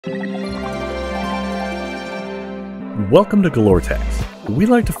Welcome to Galore Techs. We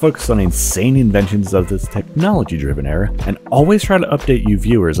like to focus on insane inventions of this technology-driven era and always try to update you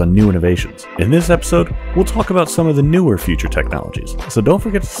viewers on new innovations. In this episode, we'll talk about some of the newer future technologies, so don't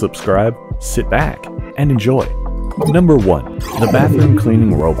forget to subscribe, sit back, and enjoy. Number 1. The bathroom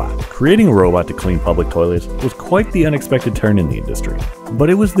cleaning robot. Creating a robot to clean public toilets was quite the unexpected turn in the industry, but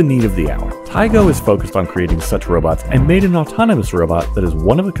it was the need of the hour. Tygo is focused on creating such robots and made an autonomous robot that is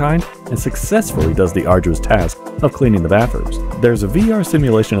one of a kind and successfully does the arduous task of cleaning the bathrooms. There's a VR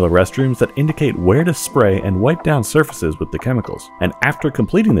simulation of the restrooms that indicate where to spray and wipe down surfaces with the chemicals, and after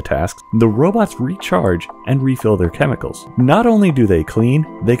completing the tasks, the robots recharge and refill their chemicals. Not only do they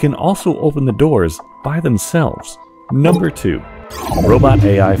clean, they can also open the doors by themselves. Number 2. Robot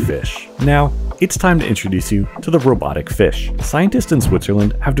AI fish. Now, it's time to introduce you to the robotic fish. Scientists in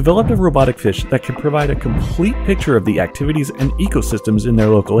Switzerland have developed a robotic fish that can provide a complete picture of the activities and ecosystems in their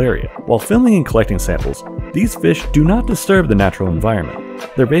local area. While filming and collecting samples, these fish do not disturb the natural environment.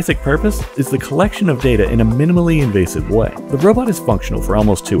 Their basic purpose is the collection of data in a minimally invasive way. The robot is functional for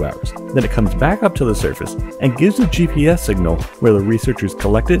almost 2 hours, then it comes back up to the surface and gives a GPS signal where the researchers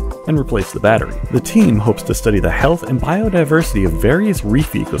collect it and replace the battery. The team hopes to study the health and biodiversity of various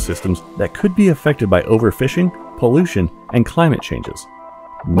reef ecosystems that could be affected by overfishing, pollution, and climate changes.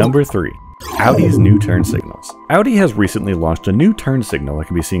 Number 3. Audi's new turn signals. Audi has recently launched a new turn signal that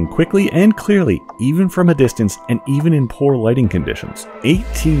can be seen quickly and clearly, even from a distance and even in poor lighting conditions.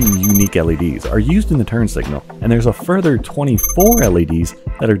 18 unique LEDs are used in the turn signal, and there's a further 24 LEDs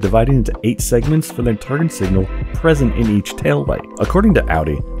that are divided into 8 segments for the turn signal present in each tail light. According to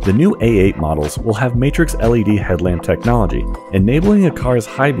Audi, the new A8 models will have matrix LED headlamp technology, enabling a car's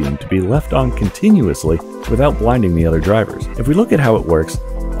high beam to be left on continuously without blinding the other drivers. If we look at how it works,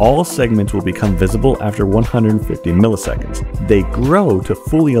 all segments will become visible after 150 milliseconds. They grow to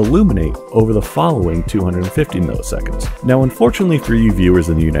fully illuminate over the following 250 milliseconds. Now, unfortunately for you viewers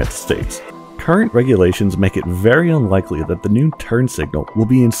in the United States, current regulations make it very unlikely that the new turn signal will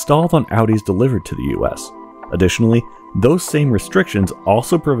be installed on Audis delivered to the US. Additionally, those same restrictions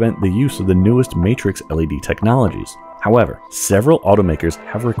also prevent the use of the newest matrix LED technologies. However, several automakers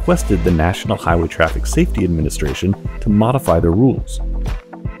have requested the National Highway Traffic Safety Administration to modify the rules.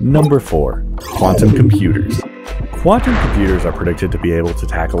 Number 4. Quantum computers. Quantum computers are predicted to be able to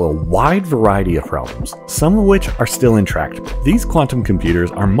tackle a wide variety of problems, some of which are still intractable. These quantum computers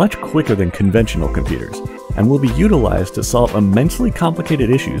are much quicker than conventional computers, and will be utilized to solve immensely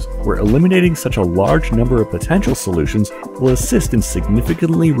complicated issues where eliminating such a large number of potential solutions will assist in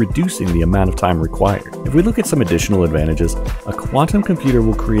significantly reducing the amount of time required. If we look at some additional advantages, a quantum computer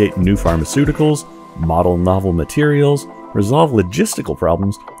will create new pharmaceuticals, model novel materials, resolve logistical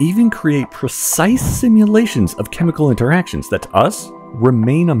problems, even create precise simulations of chemical interactions that to us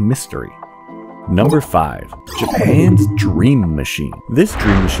remain a mystery. Number 5. Japan's Dream Machine. This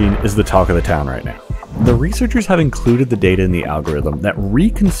dream machine is the talk of the town right now. The researchers have included the data in the algorithm that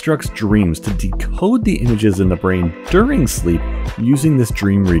reconstructs dreams to decode the images in the brain during sleep using this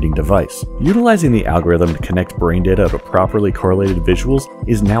dream reading device. Utilizing the algorithm to connect brain data to properly correlated visuals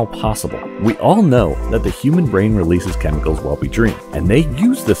is now possible. We all know that the human brain releases chemicals while we dream, and they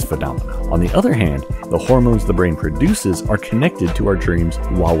use this phenomenon. On the other hand, the hormones the brain produces are connected to our dreams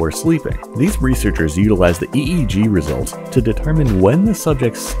while we're sleeping. These researchers utilize the EEG results to determine when the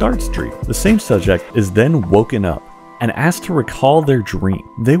subject starts dreaming. The same subject is then woken up and asked to recall their dream.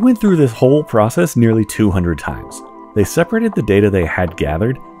 They went through this whole process nearly 200 times. They separated the data they had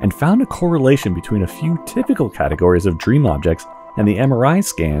gathered and found a correlation between a few typical categories of dream objects and the MRI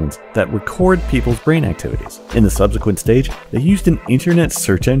scans that record people's brain activities. In the subsequent stage, they used an internet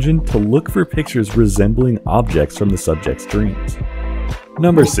search engine to look for pictures resembling objects from the subject's dreams.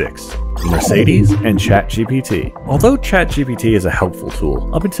 Number 6. Mercedes and ChatGPT. Although ChatGPT is a helpful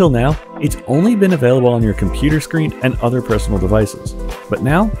tool, up until now, it's only been available on your computer screen and other personal devices. But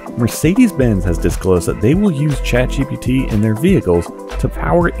now, Mercedes-Benz has disclosed that they will use ChatGPT in their vehicles to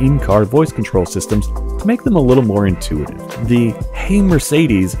power in-car voice control systems to make them a little more intuitive. The "Hey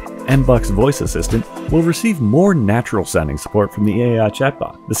Mercedes" MBUX voice assistant will receive more natural-sounding support from the AI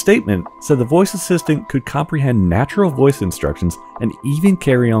chatbot. The statement said the voice assistant could comprehend natural voice instructions and even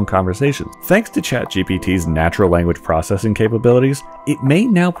carry on conversations. Thanks to ChatGPT's natural language processing capabilities, it may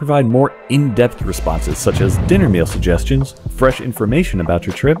now provide more in-depth responses such as dinner meal suggestions, fresh information about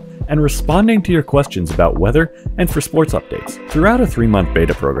your trip, and responding to your questions about weather and for sports updates. Throughout a 3-month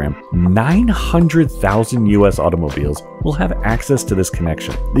beta program, 900,000 US automobiles will have access to this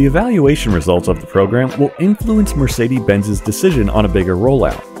connection. The evaluation results of the program will influence Mercedes-Benz's decision on a bigger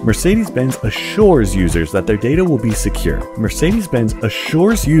rollout. Mercedes-Benz assures users that their data will be secure. Mercedes-Benz Mercedes-Benz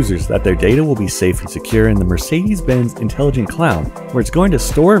assures users that their data will be safe and secure in the Mercedes-Benz Intelligent Cloud, where it's going to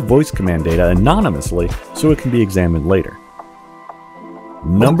store voice command data anonymously so it can be examined later.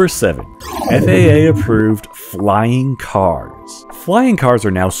 Number 7. FAA-approved flying cars. Flying cars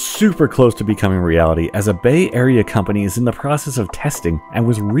are now super close to becoming reality, as a Bay Area company is in the process of testing and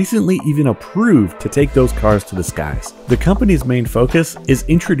was recently even approved to take those cars to the skies. The company's main focus is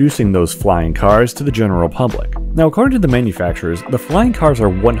introducing those flying cars to the general public. Now, according to the manufacturers, the flying cars are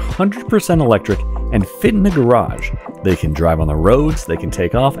 100% electric and fit in a garage. They can drive on the roads, they can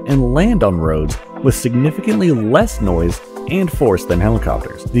take off and land on roads with significantly less noise and force than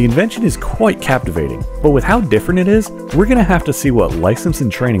helicopters. The invention is quite captivating, but with how different it is, we're gonna have to see what license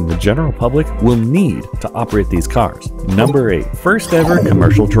and training the general public will need to operate these cars. Number 8. First ever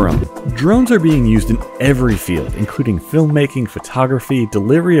commercial drone. Drones are being used in every field, including filmmaking, photography,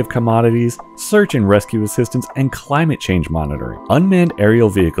 delivery of commodities, search and rescue assistance, and climate change monitoring. Unmanned aerial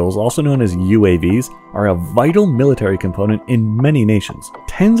vehicles, also known as UAVs, are a vital military component in many nations.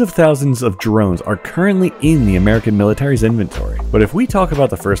 Tens of thousands of drones are currently in the American military's inventory. But if we talk about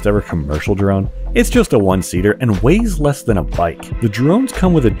the first ever commercial drone, it's just a one-seater and weighs less than a bike. The drones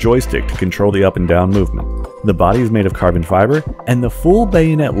come with a joystick to control the up and down movement. The body is made of carbon fiber, and the full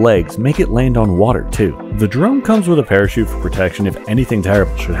bayonet legs make it land on water too. The drone comes with a parachute for protection if anything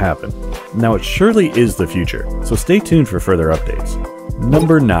terrible should happen. Now, it surely is the future, so stay tuned for further updates.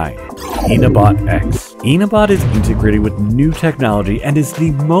 Number 9. Enabot X. Enabot is integrated with new technology and is the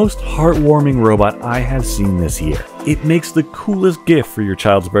most heartwarming robot I have seen this year. It makes the coolest gift for your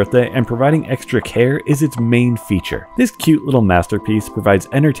child's birthday, and providing extra care is its main feature. This cute little masterpiece provides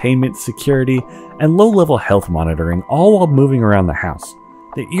entertainment, security, and low-level health monitoring, all while moving around the house.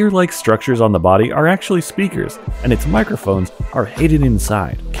 The ear-like structures on the body are actually speakers, and its microphones are hidden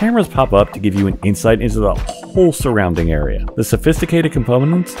inside. Cameras pop up to give you an insight into the whole surrounding area. The sophisticated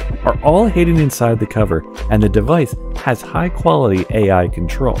components are all hidden inside the cover, and the device has high-quality AI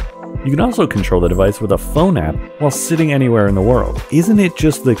control. You can also control the device with a phone app while sitting anywhere in the world. Isn't it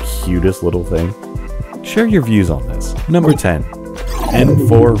just the cutest little thing? Share your views on this. Number 10.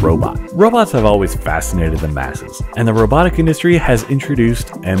 M4 Robot. Robots have always fascinated the masses, and the robotic industry has introduced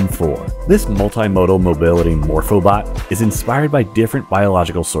M4. This multimodal mobility morphobot is inspired by different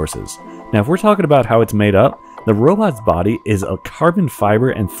biological sources. Now, if we're talking about how it's made up, the robot's body is a carbon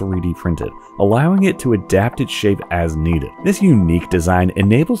fiber and 3D printed, allowing it to adapt its shape as needed. This unique design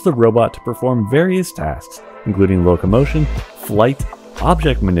enables the robot to perform various tasks, including locomotion, flight,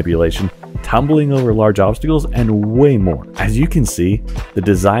 object manipulation, tumbling over large obstacles, and way more. As you can see, the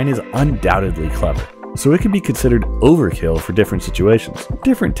design is undoubtedly clever, so it can be considered overkill for different situations.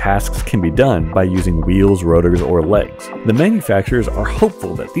 Different tasks can be done by using wheels, rotors, or legs. The manufacturers are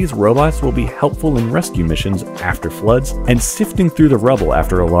hopeful that these robots will be helpful in rescue missions after floods and sifting through the rubble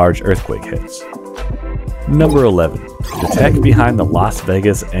after a large earthquake hits. Number 11. The tech behind the Las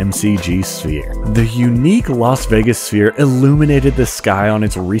Vegas MCG Sphere. The unique Las Vegas Sphere illuminated the sky on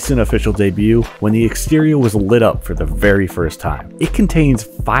its recent official debut when the exterior was lit up for the very first time. It contains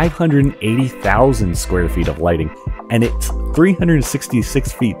 580,000 square feet of lighting, and it's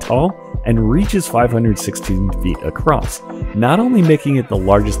 366 feet tall and reaches 516 feet across, not only making it the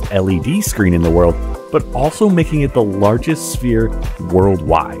largest LED screen in the world, but also making it the largest sphere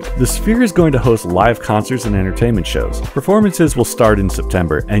worldwide. The sphere is going to host live concerts and entertainment shows. Performances will start in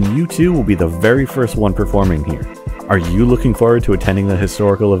September, and you too will be the very first one performing here. Are you looking forward to attending the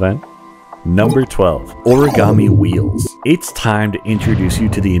historical event? Number 12. Origami Wheels. It's time to introduce you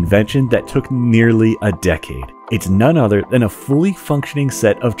to the invention that took nearly a decade. It's none other than a fully functioning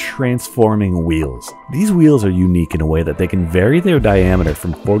set of transforming wheels. These wheels are unique in a way that they can vary their diameter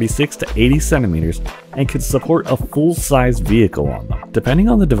from 46 to 80 centimeters and can support a full-size vehicle on them. Depending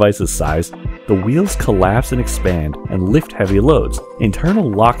on the device's size, the wheels collapse and expand and lift heavy loads.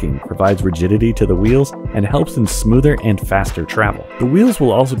 Internal locking provides rigidity to the wheels and helps in smoother and faster travel. The wheels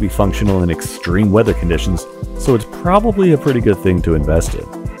will also be functional in extreme weather conditions, so it's probably a pretty good thing to invest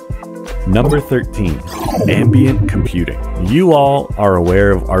in. Number 13. Ambient Computing. You all are aware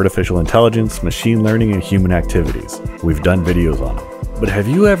of artificial intelligence, machine learning, and human activities. We've done videos on them. But have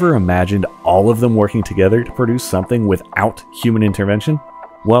you ever imagined all of them working together to produce something without human intervention?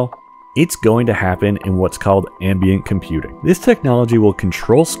 Well, it's going to happen in what's called ambient computing. This technology will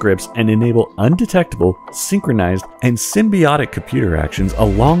control scripts and enable undetectable, synchronized, and symbiotic computer actions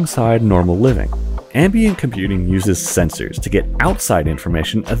alongside normal living. Ambient computing uses sensors to get outside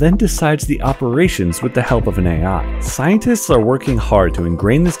information and then decides the operations with the help of an AI. Scientists are working hard to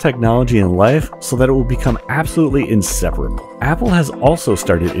ingrain this technology in life so that it will become absolutely inseparable. Apple has also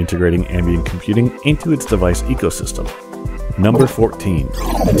started integrating ambient computing into its device ecosystem. Number 14.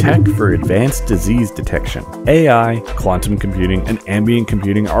 Tech for advanced disease detection. AI, quantum computing, and ambient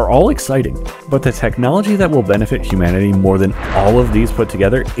computing are all exciting, but the technology that will benefit humanity more than all of these put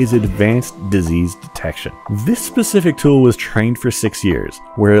together is advanced disease detection. This specific tool was trained for 6 years,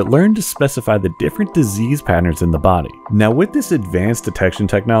 where it learned to specify the different disease patterns in the body. Now with this advanced detection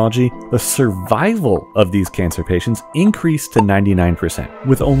technology, the survival of these cancer patients increased to 99%,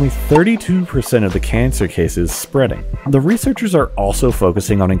 with only 32% of the cancer cases spreading. The researchers are also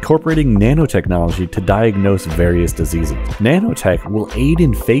focusing on incorporating nanotechnology to diagnose various diseases. Nanotech will aid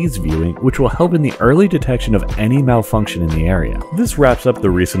in phase viewing, which will help in the early detection of any malfunction in the area. This wraps up the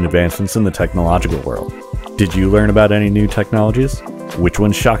recent advancements in the technological world. Did you learn about any new technologies? Which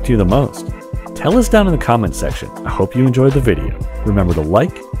one shocked you the most? Tell us down in the comments section. I hope you enjoyed the video. Remember to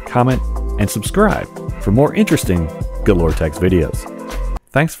like, comment, and subscribe for more interesting Galore Techs videos.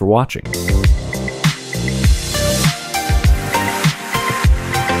 Thanks for watching.